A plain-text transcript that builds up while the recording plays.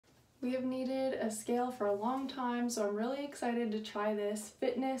We have needed a scale for a long time, so I'm really excited to try this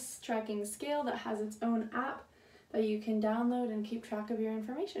fitness tracking scale that has its own app that you can download and keep track of your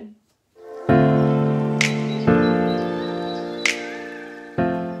information.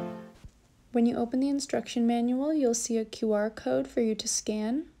 When you open the instruction manual, you'll see a QR code for you to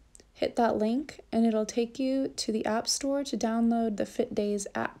scan. Hit that link and it'll take you to the App Store to download the FitDays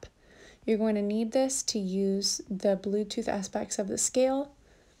app. You're going to need this to use the Bluetooth aspects of the scale.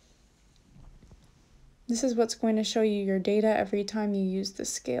 This is what's going to show you your data every time you use the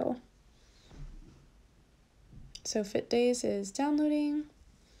scale. So FitDays is downloading.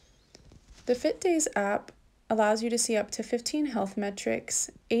 The FitDays app allows you to see up to 15 health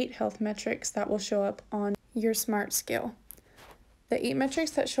metrics, 8 health metrics that will show up on your smart scale. The 8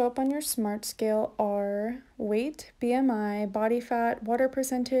 metrics that show up on your smart scale are weight, BMI, body fat, water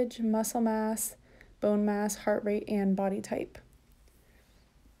percentage, muscle mass, bone mass, heart rate, and body type.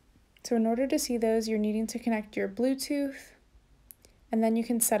 So in order to see those, you're needing to connect your Bluetooth, and then you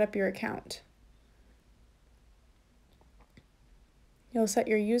can set up your account. You'll set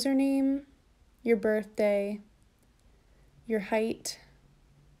your username, your birthday, your height,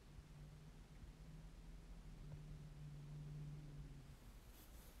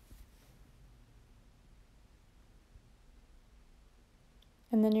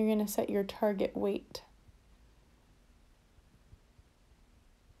 and then you're going to set your target weight.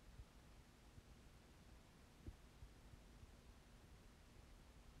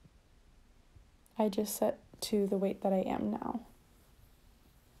 I just set to the weight that I am now.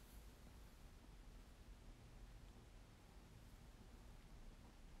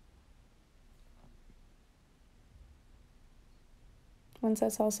 Once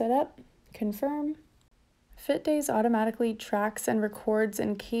that's all set up, confirm. FitDays automatically tracks and records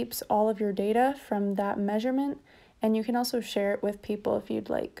and keeps all of your data from that measurement, and you can also share it with people if you'd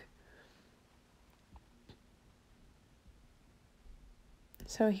like.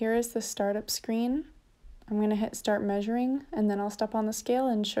 So here is the startup screen. I'm going to hit start measuring, and then I'll step on the scale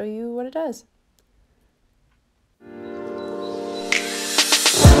and show you what it does.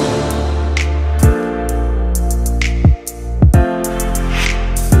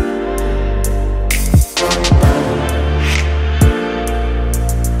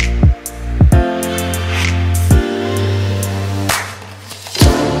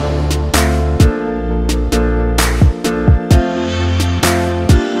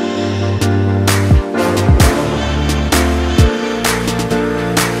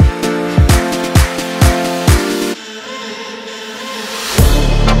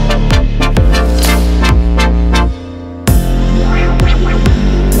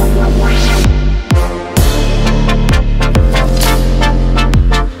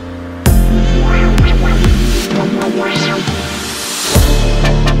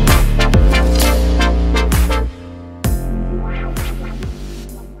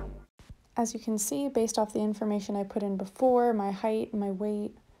 As you can see, based off the information I put in before, my height, my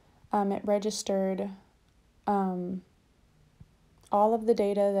weight, it registered all of the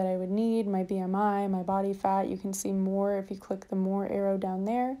data that I would need, my BMI, my body fat. You can see more if you click the more arrow down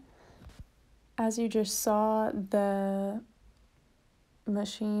there. As you just saw, the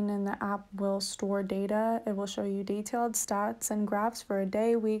machine and the app will store data. It will show you detailed stats and graphs for a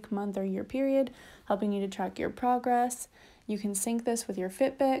day, week, month, or year period, helping you to track your progress. You can sync this with your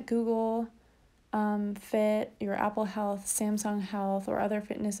Fitbit, Google Fit, your Apple Health, Samsung Health, or other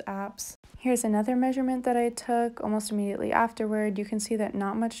fitness apps. Here's another measurement that I took almost immediately afterward. You can see that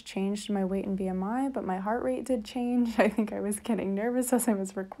not much changed in my weight and BMI, but my heart rate did change. I think I was getting nervous as I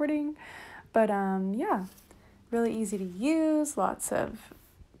was recording. But yeah, really easy to use, lots of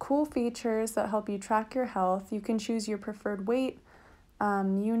cool features that help you track your health. You can choose your preferred weight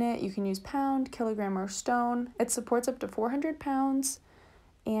unit. You can use pound, kilogram, or stone. It supports up to 400 pounds,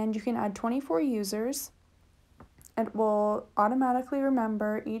 and you can add 24 users. It will automatically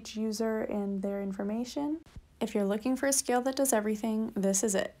remember each user and their information. If you're looking for a scale that does everything, this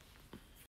is it.